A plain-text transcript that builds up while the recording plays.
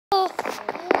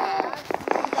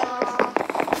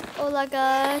Hola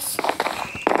guys.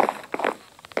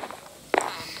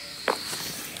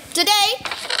 Today,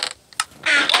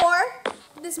 or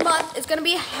this month, is gonna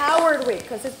be Howard week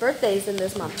because his birthday is in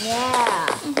this month. Yeah.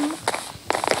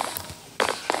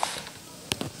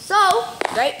 So,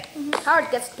 right?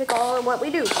 Howard gets to pick all of what we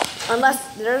do,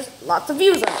 unless there's lots of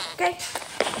views on it. Okay.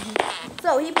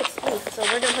 So he picks Spleef, so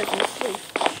we're gonna play some Spleef.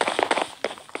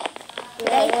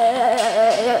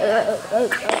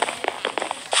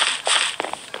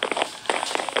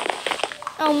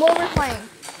 What we're playing?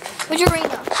 Which arena?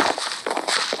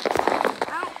 I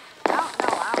don't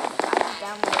know. I just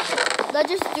downloaded it. Let's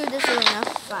just do this arena.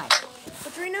 Fine.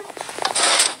 Which arena?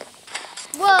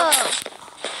 Whoa!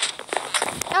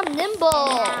 I'm nimble.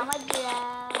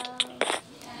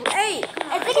 Hey!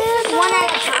 I think it's just one at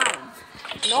a time.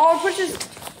 No, it pushes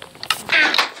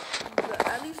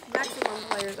at least maximum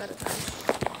players at a time.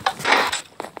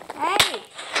 Hey!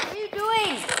 What are you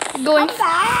doing? Going. Come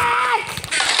back!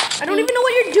 I don't even know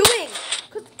what you're doing.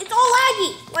 Cause it's all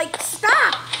laggy. Like,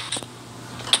 stop.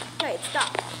 Okay,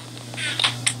 stop.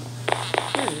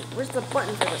 Where's the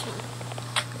button for this one?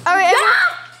 Alright,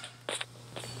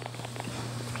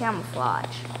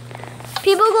 Camouflage.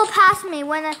 people go past me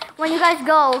when you guys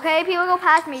go, okay? People go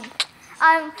past me.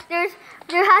 There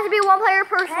has to be one player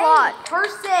per slot.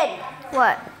 Person!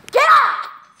 What? Get up!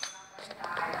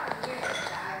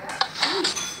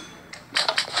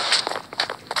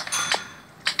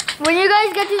 When you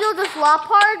guys get to the slot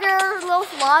part, there are little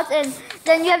slots, and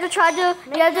then you have to try to.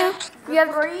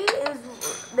 Three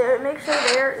is there. Make sure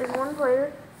there is one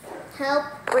player. Help.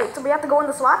 Wait, so we have to go in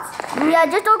the slots? Yeah,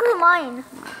 just don't do mine.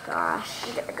 Oh my gosh.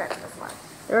 Okay, I got the slot.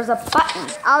 There's a button.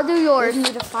 I'll do yours. You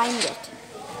need to find it.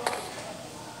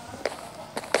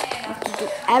 You have to do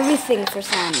everything for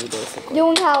Sammy, basically.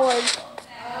 Doing Howard.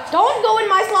 Don't go in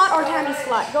my slot or Tammy's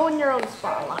slot. Go in your own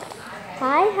spot.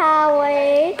 Hi,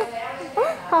 Howard.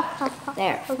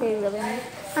 There. Okay, really.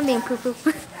 I'm being poo-poo.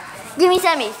 Give me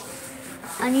Sammy's.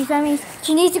 I need Sammy's.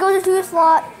 She needs to go to the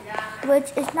slot,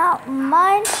 which is not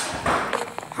mine.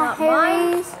 Not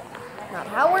Harry's. Not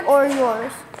Howard. Or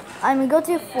yours. I mean, go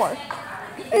to 4.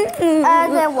 And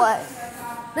then what?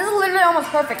 This is literally almost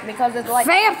perfect because it's like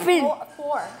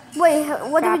 4. Wait,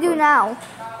 what do we do now?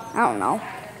 I don't know.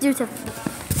 Do to.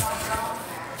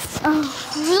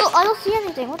 Oh, I don't see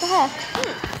anything. What the heck?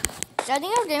 I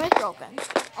think our game is broken.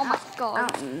 Oh my god.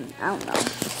 I don't know.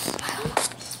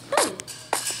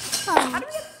 How do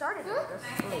we get started with this?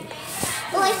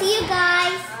 Oh, I see you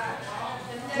guys.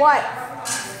 What?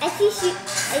 I see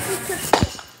cookies.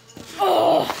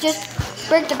 Oh. Just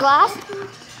break the glass?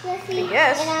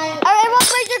 Yes. Alright, everyone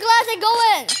break your glass and go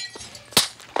in.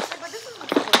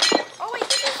 Oh wait,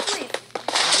 this is Spleef.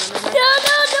 No.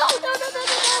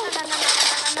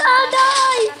 Oh,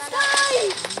 die.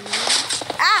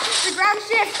 Ah, the ground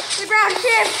shift.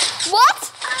 What?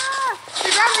 Ah,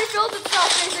 the ground refills itself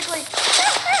basically.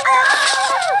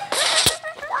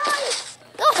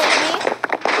 Don't hurt me.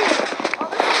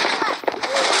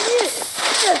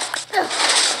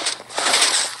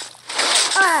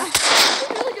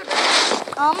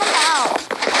 I'm out.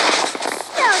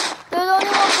 There's only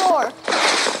one floor.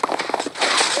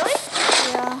 Really?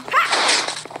 Yeah.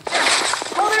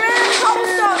 Oh, they're in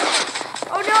cobblestone.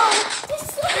 Oh no.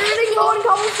 They're in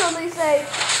cobblestone, they say.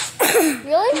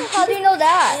 Really? How do you know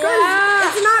that?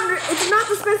 Yeah. It's not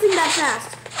dispensing that fast.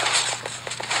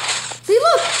 See,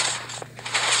 look.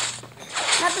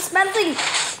 Not dispensing.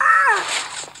 Ah,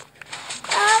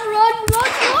 run.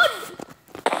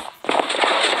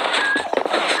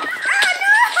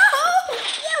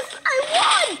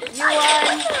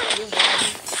 You won.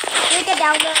 Take it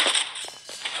down there.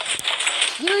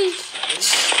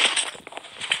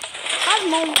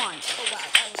 Cosmo won.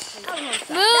 Oh god,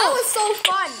 that was so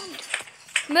fun.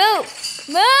 Move.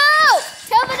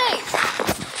 78.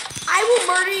 I will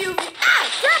murder you. Ah,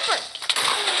 crapper!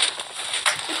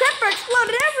 The crapper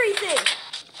exploded everything.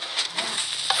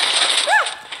 Ah,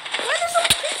 why are there so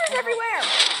many creepers everywhere?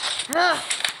 God.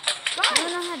 I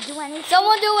don't know how to do anything.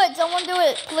 Someone do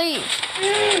it, please.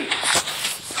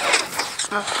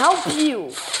 I'll help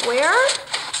you. Where?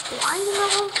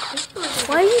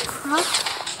 Why are you crying?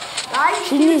 Guys,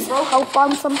 She needs help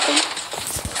on something.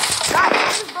 Guys,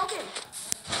 this is broken.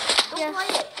 Don't play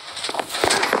it.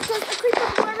 Because the creeper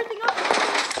blew everything up.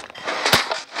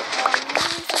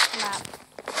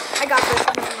 I got this.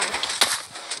 Never mind.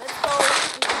 Let's go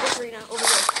into this arena over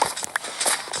here.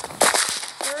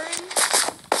 Turn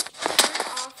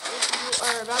off if you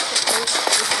are about to play this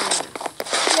arena.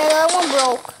 Yeah, that one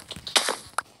broke.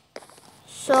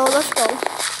 So let's go. We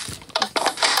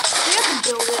have to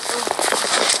build it.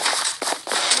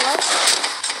 What?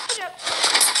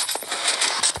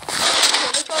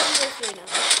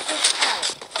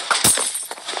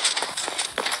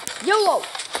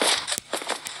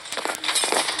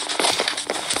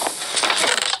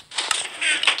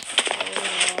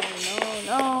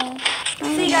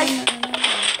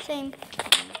 guys. Same.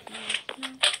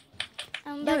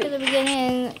 I'm back at the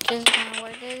beginning. Just gonna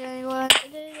work.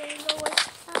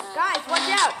 Guys, watch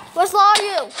out. What slaw are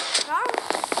you? Huh?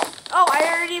 Oh, I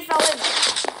already fell in.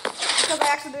 Because I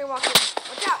accidentally walked in.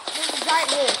 Watch out. There's a giant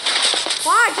hole.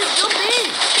 Why? Just jump in.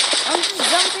 I'm just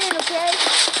jumping, okay?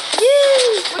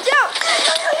 Watch out.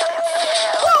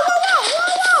 Whoa, whoa, whoa, whoa,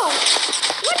 whoa.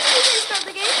 When did you guys start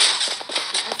the game?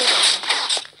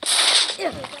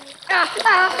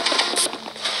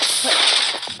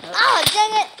 Oh,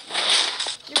 dang it!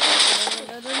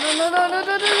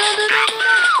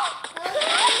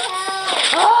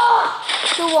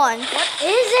 Who won? What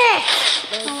is it?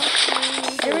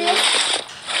 Serious?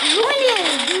 You really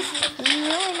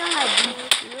know how deep.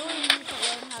 You really need to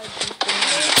learn how to do things.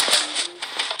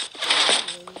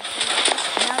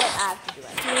 Now that I have to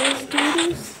do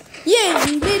it. Yay,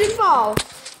 we didn't fall.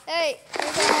 Hey.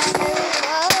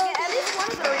 At least one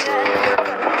of the arena.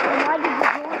 Why did you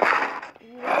do it?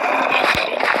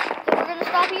 We're gonna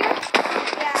stop here?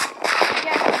 Yeah.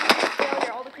 Yeah, because you did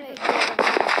failure. All the creatures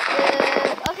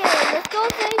failed. Okay, let's go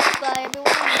say goodbye, everyone.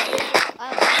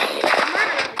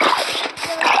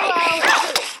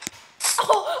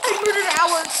 Oh, I murdered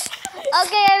Howard.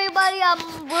 Okay, everybody,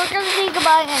 we're gonna say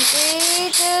goodbye in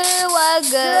 3, 2, 1,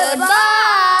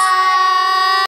 goodbye.